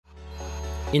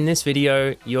In this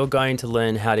video, you're going to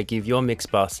learn how to give your mix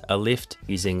bus a lift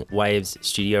using Waves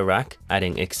StudioRack,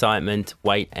 adding excitement,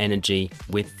 weight, energy,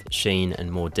 width, sheen,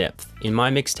 and more depth. In my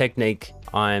mix technique,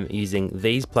 I'm using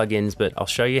these plugins, but I'll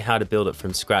show you how to build it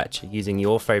from scratch using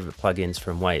your favorite plugins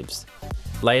from Waves.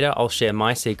 Later, I'll share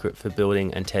my secret for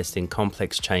building and testing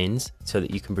complex chains so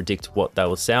that you can predict what they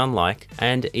will sound like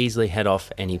and easily head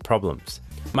off any problems.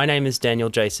 My name is Daniel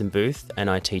Jason Booth and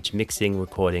I teach mixing,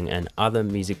 recording and other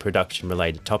music production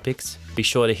related topics. Be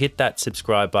sure to hit that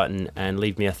subscribe button and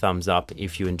leave me a thumbs up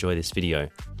if you enjoy this video.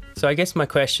 So I guess my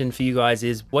question for you guys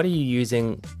is, what are you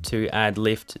using to add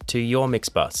lift to your mix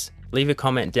bus? Leave a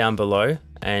comment down below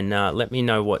and let me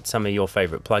know what some of your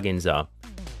favorite plugins are.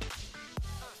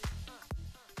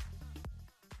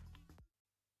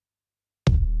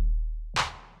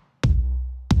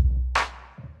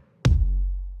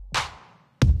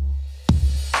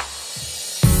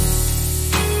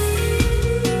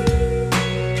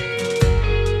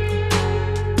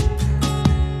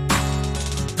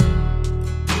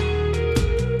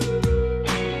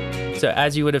 So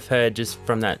as you would have heard just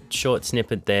from that short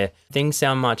snippet there, things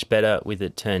sound much better with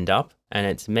it turned up, and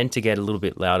it's meant to get a little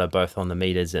bit louder both on the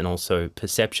meters and also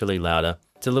perceptually louder.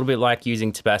 It's a little bit like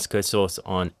using Tabasco sauce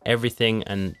on everything,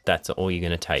 and that's all you're going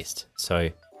to taste.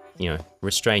 So,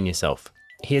 restrain yourself.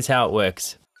 Here's how it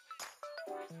works.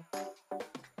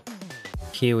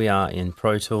 Here we are in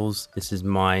Pro Tools. This is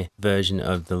my version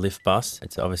of the lift bus.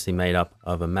 It's obviously made up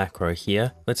of a macro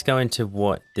here. Let's go into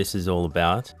what this is all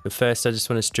about. But first, I just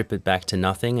want to strip it back to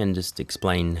nothing and just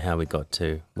explain how we got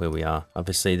to where we are.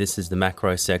 Obviously, this is the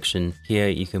macro section. Here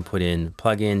you can put in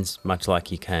plugins, much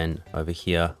like you can over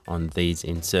here on these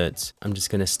inserts. I'm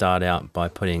just going to start out by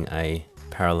putting a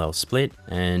parallel split.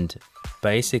 And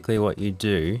basically what you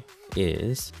do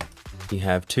is you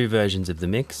have two versions of the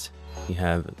mix. You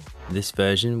have this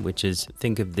version, which is,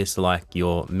 think of this like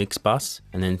your mix bus,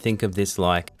 and then think of this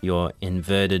like your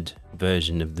inverted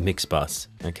version of the mix bus.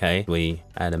 Okay, we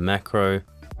add a macro,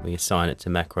 we assign it to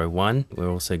macro 1. We're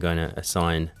also going to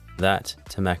assign that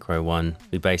to macro 1.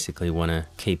 We basically want to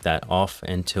keep that off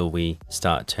until we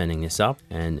start turning this up,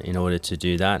 and in order to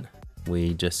do that,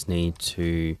 we just need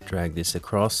to drag this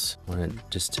across. I want to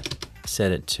just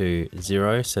set it to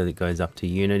 0 so that it goes up to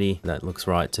unity. That looks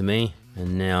right to me.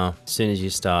 And now, as soon as you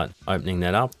start opening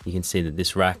that up, you can see that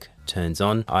this rack turns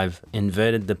on. I've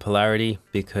inverted the polarity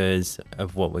because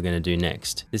of what we're going to do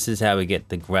next. This is how we get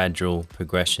the gradual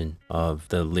progression of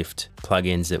the lift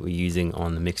plugins that we're using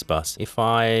on the mix bus. If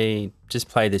I just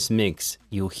play this mix,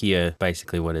 you'll hear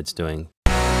basically what it's doing.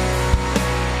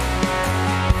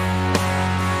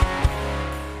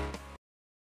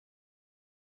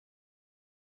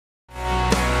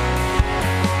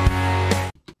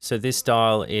 So this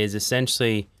style is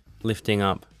essentially lifting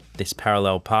up this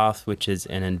parallel path, which is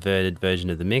an inverted version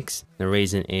of the mix. The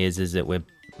reason is that we're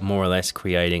more or less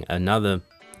creating another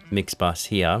mix bus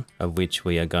here, of which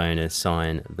we are going to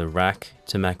assign the rack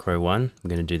to macro 1. I'm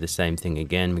going to do the same thing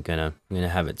again. I'm going to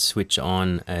have it switch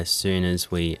on as soon as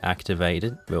we activate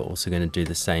it. We're also going to do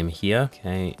the same here.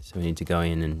 Okay, so we need to go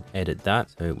in and edit that.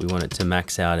 So we want it to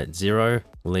max out at 0.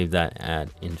 We'll leave that at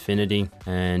infinity,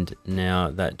 and now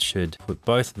that should put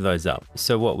both of those up.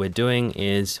 So what we're doing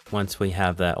is, once we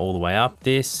have that all the way up,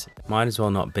 this might as well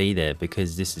not be there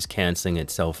because this is cancelling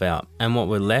itself out. And what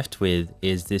we're left with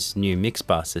is this new mix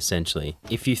bus essentially.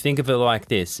 If you think of it like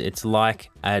this, it's like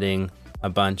adding a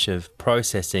bunch of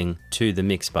processing to the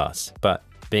mix bus, but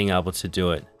being able to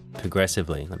do it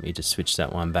progressively. Let me just switch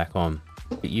that one back on.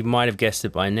 You might have guessed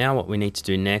it by now. What we need to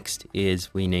do next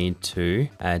is we need to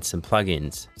add some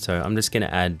plugins. So I'm just going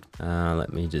to add,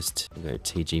 let me just go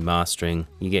TG mastering.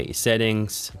 You get your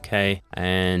settings, okay,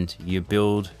 and you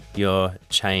build your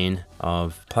chain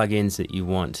of plugins that you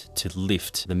want to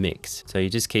lift the mix. So you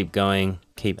just keep going,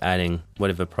 keep adding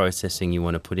whatever processing you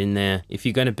want to put in there. If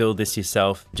you're going to build this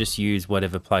yourself, just use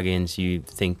whatever plugins you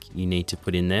think you need to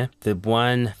put in there. The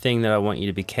one thing that I want you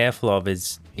to be careful of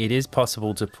is it is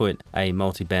possible to put a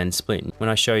multi-band split. When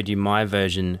I showed you my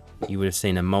version, you would have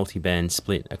seen a multi-band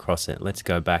split across it. Let's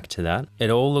go back to that.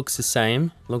 It all looks the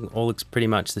same. All looks pretty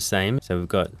much the same. So we've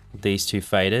got these two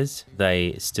faders.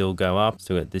 They still go up.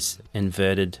 So we've got this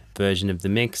inverted version of the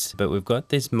mix, but we've got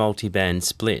this multi-band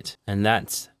split, and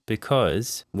that's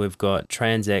because we've got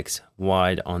trans-X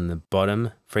wide on the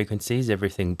bottom frequencies,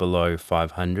 everything below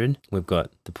 500. We've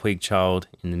got the Puig child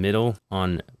in the middle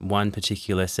on one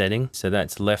particular setting. So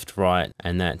that's left, right,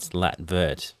 and that's lat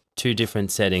vert. Two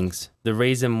different settings. The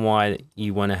reason why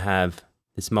you want to have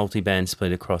this multi-band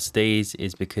split across these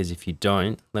is because if you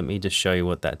don't, let me just show you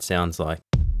what that sounds like.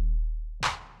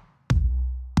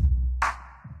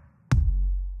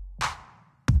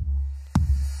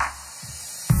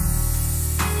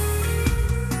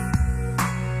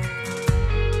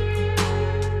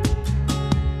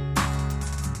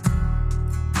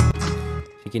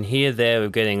 You can hear there we're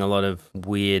getting a lot of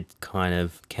weird kind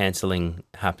of cancelling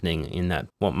happening in that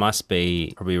what must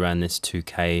be probably around this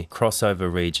 2K crossover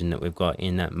region that we've got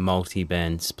in that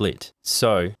multi-band split.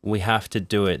 So we have to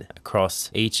do it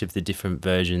across each of the different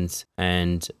versions,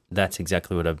 and that's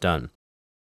exactly what I've done.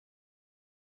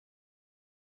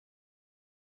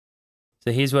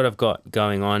 So here's what I've got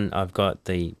going on. I've got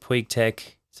the Puig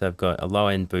Tech, so I've got a low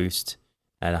end boost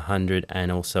at 100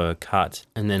 and also a cut.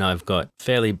 And then I've got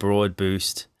fairly broad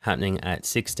boost happening at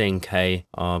 16K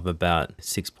of about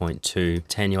 6.2,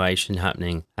 attenuation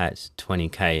happening at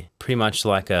 20K. Pretty much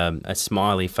like a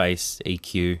smiley face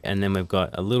EQ. And then we've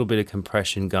got a little bit of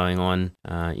compression going on.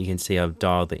 You can see I've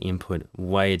dialed the input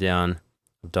way down.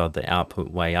 I've dialed the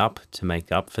output way up to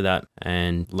make up for that,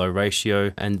 and low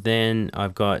ratio. And then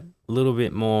I've got a little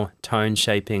bit more tone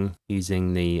shaping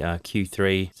using the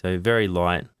Q3, so very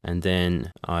light. And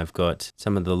then I've got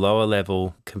some of the lower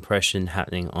level compression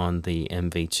happening on the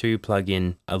MV2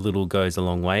 plugin. A little goes a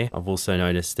long way. I've also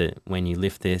noticed that when you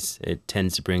lift this, it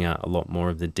tends to bring out a lot more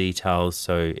of the details,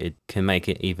 so it can make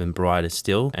it even brighter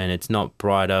still. And it's not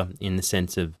brighter in the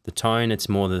sense of the tone, it's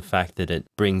more the fact that it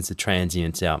brings the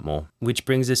transients out more. Which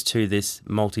brings us to this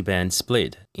multi-band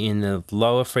split. In the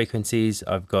lower frequencies,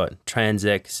 I've got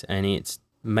Trans-X, and it's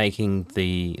making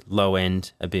the low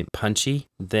end a bit punchy.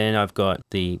 Then I've got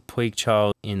the Puig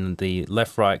Child in the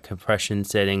left-right compression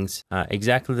settings,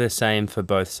 exactly the same for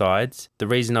both sides. The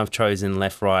reason I've chosen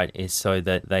left-right is so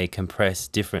that they compress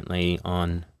differently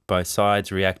on both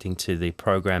sides, reacting to the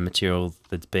program material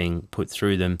that's being put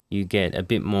through them. You get a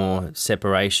bit more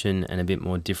separation and a bit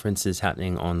more differences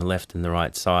happening on the left and the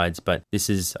right sides, but this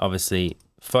is obviously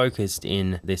focused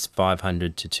in this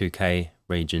 500 to 2K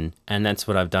region, and that's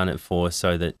what I've done it for,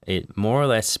 so that it more or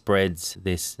less spreads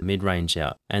this mid-range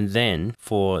out. And then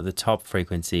for the top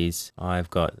frequencies, I've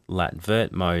got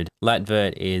lat-vert mode.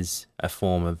 Lat-vert is a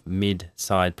form of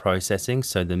mid-side processing,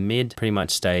 so the mid pretty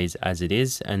much stays as it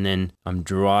is, and then I'm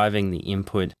driving the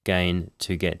input gain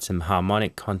to get some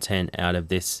harmonic content out of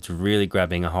this. It's really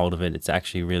grabbing a hold of it. It's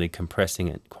actually really compressing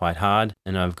it quite hard,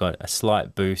 and I've got a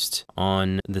slight boost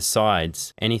on the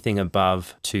sides. Anything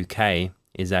above 2K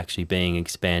is actually being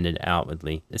expanded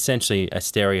outwardly. Essentially, a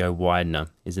stereo widener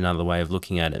is another way of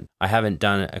looking at it. I haven't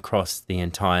done it across the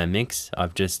entire mix.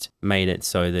 I've just made it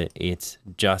so that it's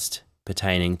just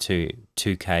pertaining to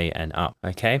 2K and up.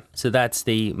 Okay, so that's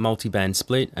the multi-band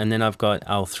split. And then I've got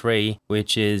L3,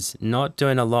 which is not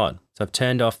doing a lot. So I've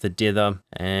turned off the dither,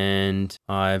 and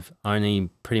I've only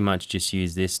pretty much just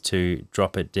used this to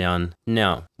drop it down.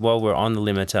 Now, while we're on the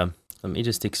limiter, let me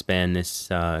just expand this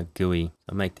GUI.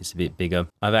 I'll make this a bit bigger.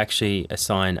 I've actually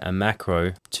assigned a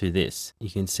macro to this.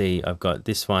 You can see I've got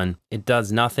this one. It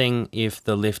does nothing if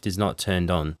the lift is not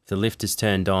turned on. If the lift is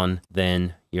turned on,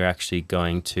 then you're actually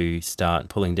going to start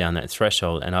pulling down that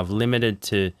threshold. And I've limited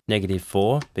to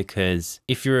 -4, because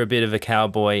if you're a bit of a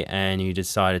cowboy and you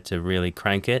decided to really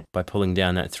crank it by pulling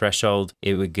down that threshold,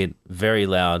 it would get very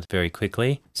loud very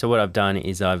quickly. So what I've done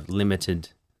is I've limited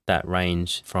that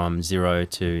range from 0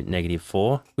 to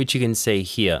 -4, which you can see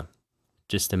here.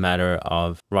 Just a matter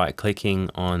of right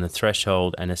clicking on the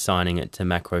threshold and assigning it to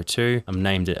macro 2. I've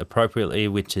named it appropriately,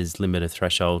 which is limiter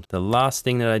threshold. The last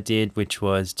thing that I did, which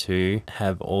was to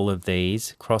have all of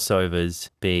these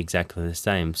crossovers be exactly the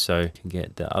same. So you can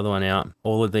get the other one out.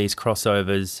 All of these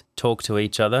crossovers talk to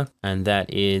each other, and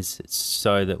that is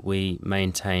so that we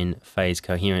maintain phase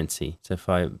coherency. So if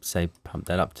I say pump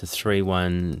that up to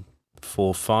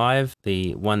 3.145,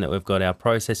 the one that we've got our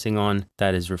processing on,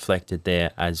 that is reflected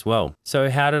there as well. So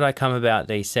how did I come about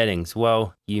these settings?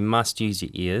 Well, you must use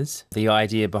your ears. The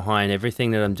idea behind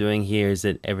everything that I'm doing here is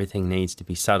that everything needs to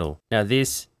be subtle. Now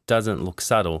this doesn't look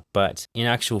subtle, but in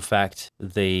actual fact,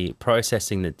 the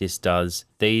processing that this does,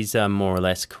 these are more or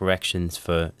less corrections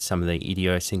for some of the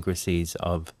idiosyncrasies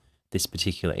of this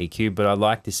particular EQ, but I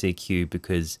like this EQ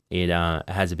because it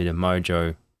has a bit of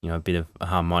mojo, you know, a bit of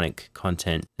harmonic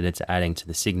content that it's adding to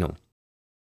the signal.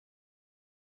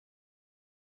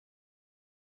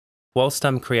 Whilst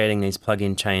I'm creating these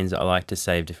plugin chains, I like to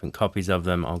save different copies of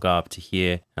them. I'll go up to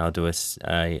here and I'll do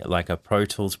like a Pro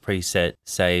Tools preset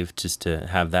save just to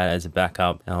have that as a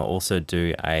backup. And I'll also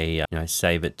do a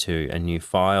save it to a new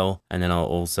file, and then I'll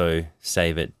also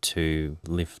save it to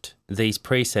Lift. These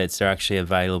presets are actually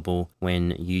available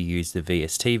when you use the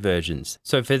VST versions.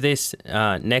 So for this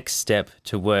next step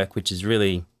to work, which is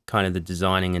really kind of the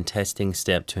designing and testing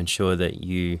step to ensure that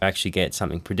you actually get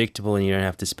something predictable and you don't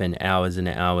have to spend hours and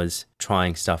hours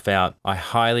trying stuff out, I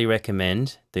highly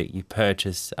recommend that you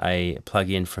purchase a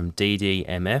plugin from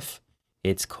DDMF.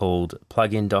 It's called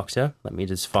Plugin Doctor. Let me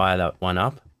just fire that one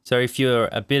up. So if you're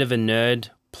a bit of a nerd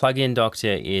Plugin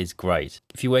Doctor is great.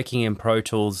 If you're working in Pro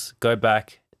Tools, go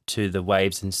back to the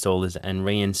Waves installers and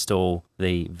reinstall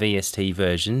the VST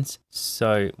versions.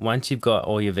 So once you've got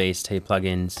all your VST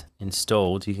plugins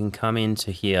installed, you can come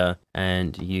into here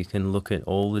and you can look at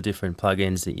all the different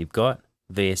plugins that you've got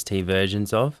VST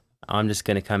versions of. I'm just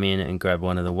going to come in and grab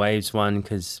one of the Waves one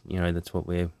because, you know, that's what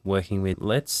we're working with.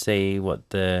 Let's see what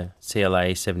the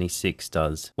CLA 76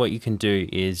 does. What you can do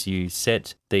is you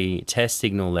set the test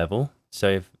signal level.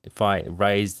 So if I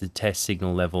raise the test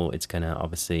signal level, it's going to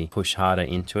obviously push harder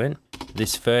into it.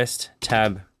 This first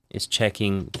tab is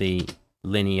checking the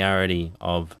linearity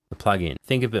of the plugin.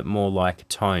 Think of it more like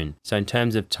tone. So in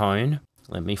terms of tone,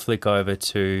 let me flick over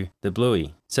to the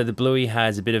Bluey. So the Bluey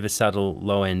has a bit of a subtle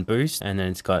low end boost, and then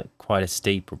it's got quite a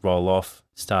steep roll off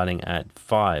starting at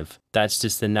 5. That's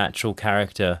just the natural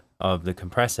character of the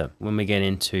compressor. When we get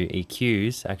into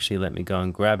EQs, actually let me go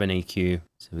and grab an EQ.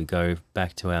 So we go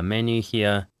back to our menu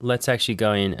here. Let's actually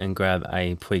go in and grab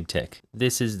a PwigTech.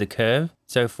 This is the curve.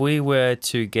 So if we were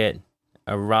to get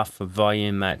a rough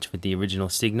volume match with the original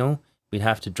signal, we'd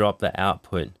have to drop the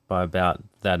output by about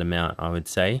that amount, I would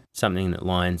say. Something that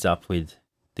lines up with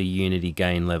the unity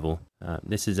gain level.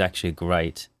 This is actually a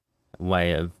great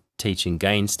way of teaching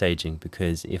gain staging,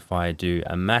 because if I do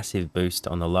a massive boost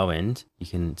on the low end, you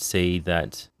can see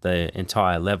that the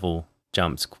entire level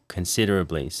jumps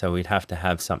considerably. So we'd have to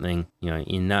have something, you know,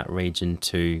 in that region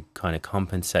to kind of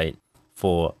compensate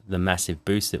for the massive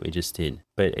boost that we just did.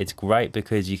 But it's great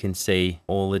because you can see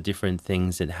all the different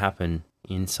things that happen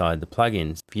inside the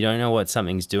plugins. If you don't know what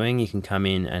something's doing, you can come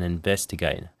in and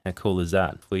investigate. How cool is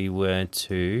that? If we were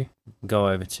to go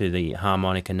over to the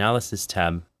harmonic analysis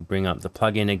tab, bring up the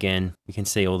plugin again, we can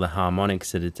see all the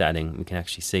harmonics that it's adding. We can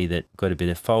actually see that we've got a bit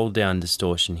of fold down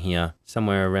distortion here,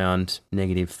 somewhere around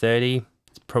 -30.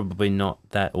 It's probably not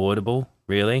that audible,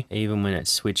 really. Even when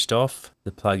it's switched off,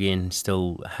 the plugin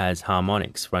still has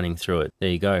harmonics running through it. There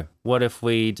you go. What if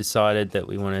we decided that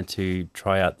we wanted to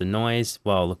try out the noise?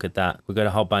 Well, look at that. We've got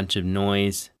a whole bunch of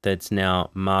noise that's now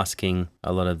masking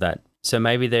a lot of that. So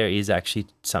maybe there is actually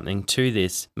something to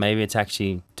this. Maybe it's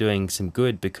actually doing some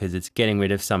good because it's getting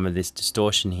rid of some of this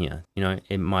distortion here. You know,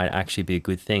 it might actually be a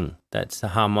good thing. That's the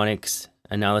harmonics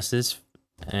analysis.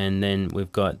 And then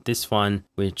we've got this one,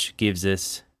 which gives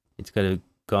us, it's got a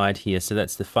guide here. So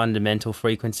that's the fundamental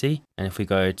frequency. And if we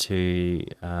go to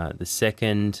the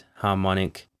second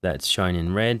harmonic, that's shown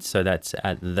in red. So that's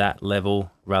at that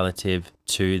level relative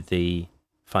to the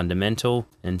fundamental,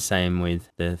 and same with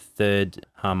the third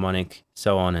harmonic,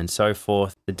 so on and so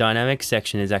forth. The dynamic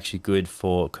section is actually good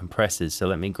for compressors. So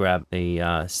let me grab the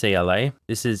CLA.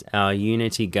 This is our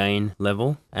unity gain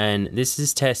level, and this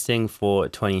is testing for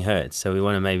 20 Hertz. So we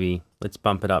want to let's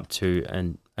bump it up to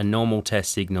a normal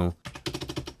test signal,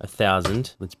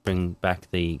 1000. Let's bring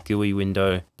back the GUI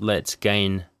window. Let's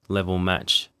gain level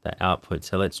match the output.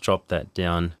 So let's drop that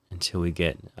down until we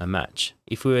get a match.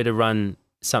 If we were to run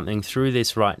something through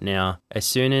this right now, as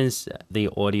soon as the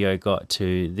audio got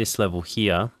to this level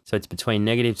here, so it's between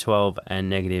 -12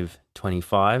 and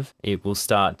 -25, it will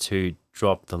start to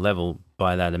drop the level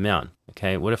by that amount.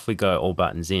 Okay, what if we go all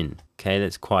buttons in? Okay,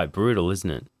 that's quite brutal, isn't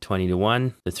it?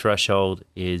 20:1, the threshold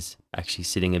is actually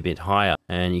sitting a bit higher,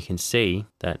 and you can see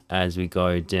that as we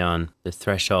go down, the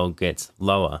threshold gets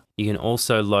lower. You can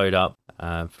also load up,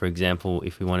 for example,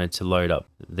 if we wanted to load up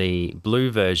the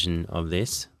blue version of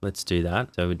this, let's do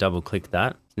that. So we double click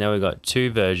that. Now we've got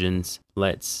two versions.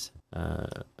 Let's,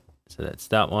 so that's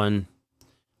that one.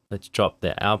 Let's drop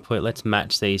the output. Let's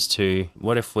match these two.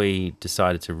 What if we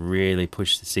decided to really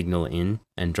push the signal in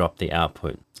and drop the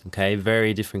output? Okay,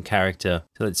 very different character.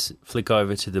 So let's flick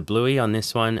over to the Bluey on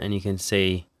this one, and you can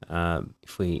see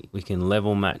if we can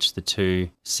level match the two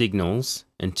signals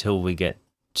until we get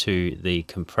to the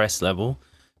compressed level.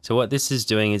 So what this is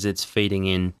doing is it's feeding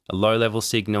in a low level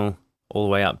signal all the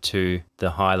way up to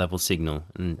the high level signal.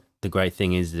 And the great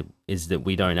thing is that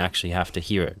we don't actually have to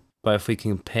hear it. But if we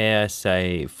compare,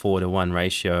 say, 4:1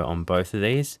 ratio on both of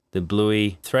these, the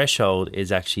Bluey threshold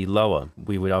is actually lower.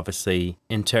 We would obviously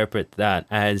interpret that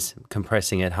as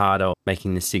compressing it harder,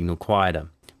 making the signal quieter.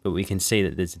 But we can see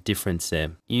that there's a difference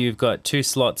there. You've got two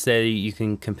slots there. You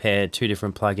can compare two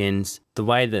different plugins. The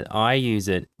way that I use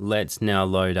it, let's now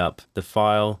load up the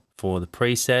file for the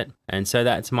preset. And so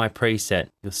that's my preset.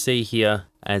 You'll see here,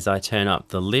 as I turn up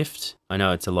the lift, I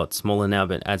know it's a lot smaller now,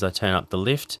 but as I turn up the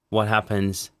lift, what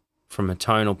happens from a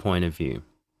tonal point of view?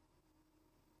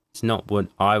 It's not what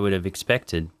I would have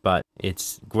expected, but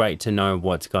it's great to know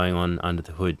what's going on under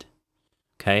the hood.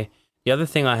 Okay. The other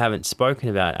thing I haven't spoken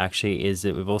about actually is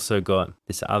that we've also got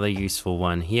this other useful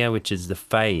one here, which is the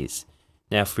phase.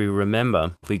 Now, if we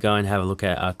remember, if we go and have a look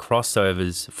at our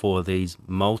crossovers for these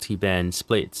multi-band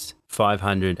splits,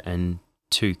 500 and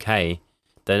 2K,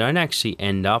 they don't actually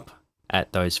end up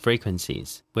at those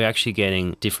frequencies. We're actually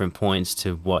getting different points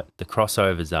to what the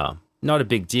crossovers are. Not a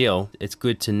big deal. It's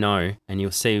good to know, and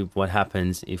you'll see what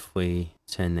happens if we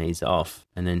turn these off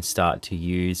and then start to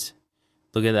use.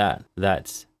 Look at that.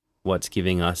 That's what's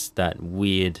giving us that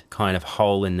weird kind of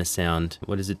hole in the sound.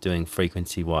 What is it doing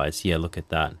frequency wise? Yeah, look at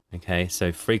that. Okay,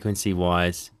 so frequency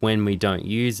wise, when we don't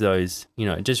use those, you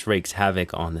know, it just wreaks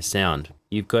havoc on the sound.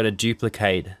 You've got to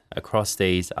duplicate across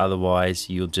these, otherwise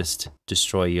you'll just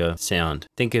destroy your sound.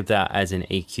 Think of that as an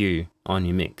EQ on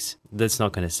your mix. That's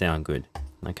not going to sound good.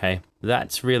 Okay,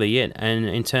 that's really it. And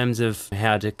in terms of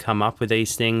how to come up with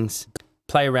these things,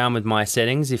 play around with my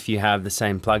settings if you have the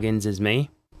same plugins as me.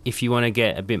 If you want to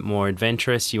get a bit more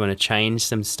adventurous, you want to change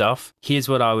some stuff, here's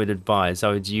what I would advise.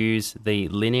 I would use the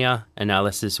linear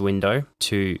analysis window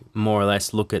to more or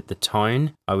less look at the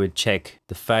tone. I would check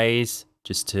the phase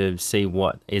just to see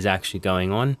what is actually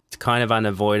going on. It's kind of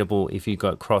unavoidable if you've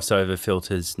got crossover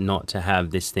filters not to have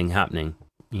this thing happening.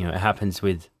 You know, it happens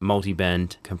with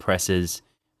multi-band compressors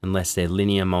unless they're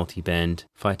linear multi-band.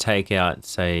 If I take out,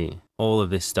 say, all of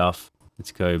this stuff,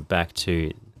 let's go back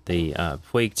to the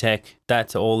Puig Tech.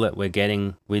 That's all that we're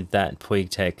getting with that Puig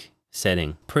Tech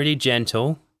setting. Pretty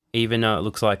gentle, even though it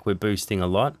looks like we're boosting a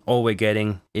lot. All we're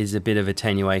getting is a bit of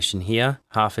attenuation here,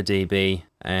 half a dB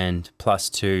and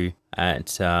 +2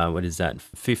 at, what is that,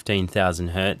 15,000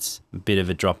 Hertz. A bit of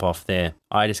a drop off there.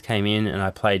 I just came in and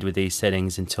I played with these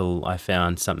settings until I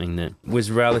found something that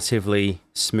was relatively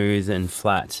smooth and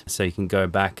flat. So you can go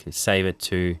back, save it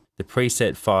to the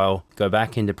preset file, go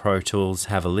back into Pro Tools,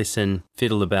 have a listen,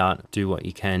 fiddle about, do what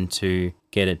you can to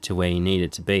get it to where you need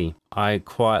it to be. I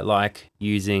quite like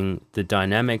using the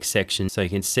dynamic section, so you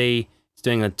can see it's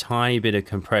doing a tiny bit of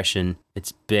compression.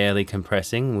 It's barely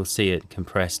compressing. We'll see it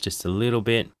compress just a little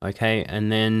bit. Okay,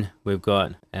 and then we've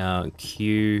got our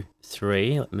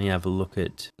Q3. Let me have a look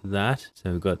at that.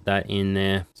 So we've got that in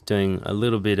there. It's doing a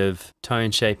little bit of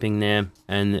tone shaping there,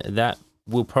 and that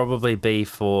will probably be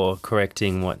for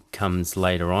correcting what comes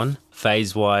later on.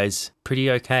 Phase wise, pretty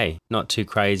okay. Not too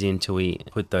crazy until we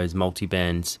put those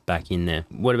multi-bands back in there.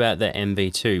 What about the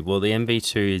MV2? Well, the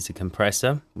MV2 is a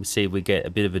compressor. We see we get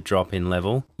a bit of a drop in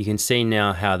level. You can see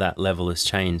now how that level has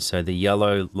changed. So the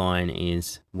yellow line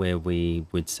is where we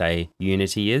would say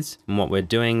unity is. And what we're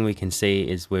doing, we can see,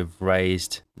 is we've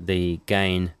raised the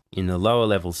gain in the lower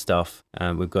level stuff.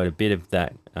 We've got a bit of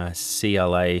that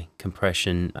CLA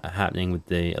compression happening with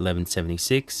the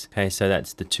 1176. Okay, so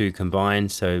that's the two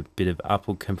combined. So a bit of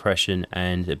upward compression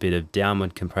and a bit of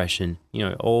downward compression. You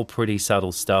know, all pretty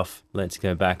subtle stuff. Let's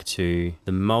go back to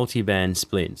the multi-band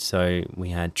split. So we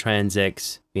had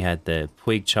Trans-X, we had the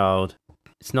Puig Child.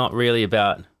 It's not really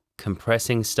about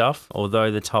compressing stuff,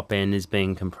 although the top end is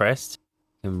being compressed.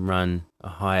 You can run a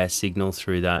higher signal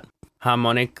through that.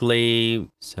 Harmonically,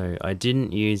 so I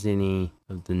didn't use any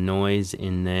of the noise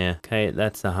in there. Okay,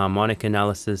 that's the harmonic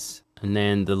analysis. And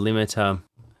then the limiter,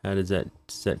 how does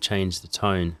that change the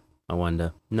tone? I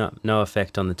wonder. No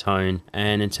effect on the tone.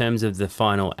 And in terms of the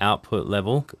final output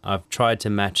level, I've tried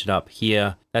to match it up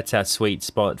here. That's our sweet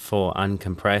spot for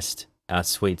uncompressed, our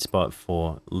sweet spot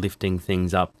for lifting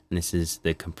things up. And this is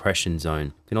the compression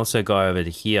zone. We can also go over to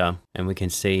here and we can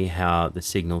see how the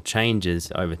signal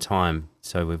changes over time.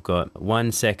 So we've got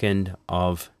 1 second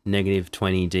of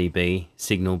 -20 dB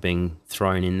signal being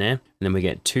thrown in there. And then we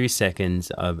get 2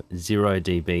 seconds of 0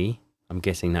 dB. I'm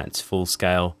guessing that's full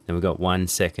scale. Then we've got 1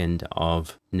 second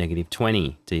of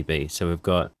 -20 dB. So we've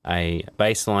got a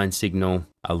baseline signal,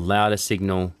 a louder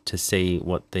signal to see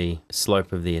what the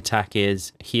slope of the attack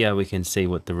is. Here we can see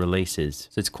what the release is.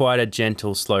 So it's quite a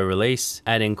gentle, slow release,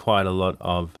 adding quite a lot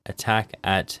of attack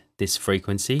at this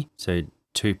frequency. So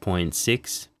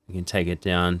 2.6. We can take it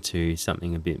down to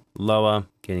something a bit lower,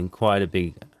 getting quite a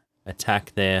big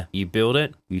attack there. You build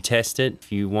it, you test it. If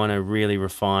you want to really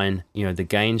refine, you know, the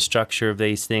gain structure of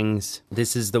these things,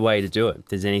 this is the way to do it. If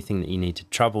there's anything that you need to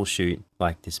troubleshoot,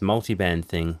 like this multi-band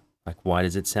thing, like why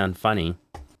does it sound funny?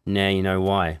 Now you know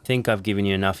why. I think I've given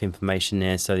you enough information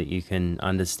there so that you can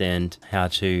understand how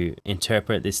to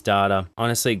interpret this data.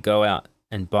 Honestly, go out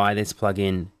and buy this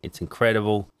plugin. It's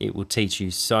incredible. It will teach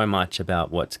you so much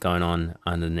about what's going on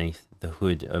underneath the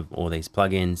hood of all these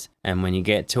plugins. And when you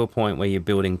get to a point where you're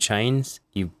building chains,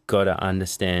 you've got to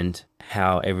understand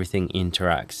how everything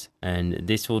interacts. And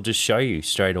this will just show you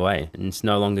straight away. And it's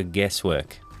no longer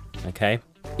guesswork, okay?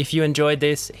 If you enjoyed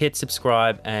this, hit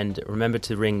subscribe and remember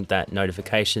to ring that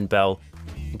notification bell.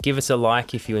 Give us a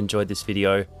like if you enjoyed this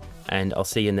video, and I'll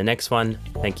see you in the next one.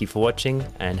 Thank you for watching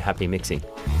and happy mixing.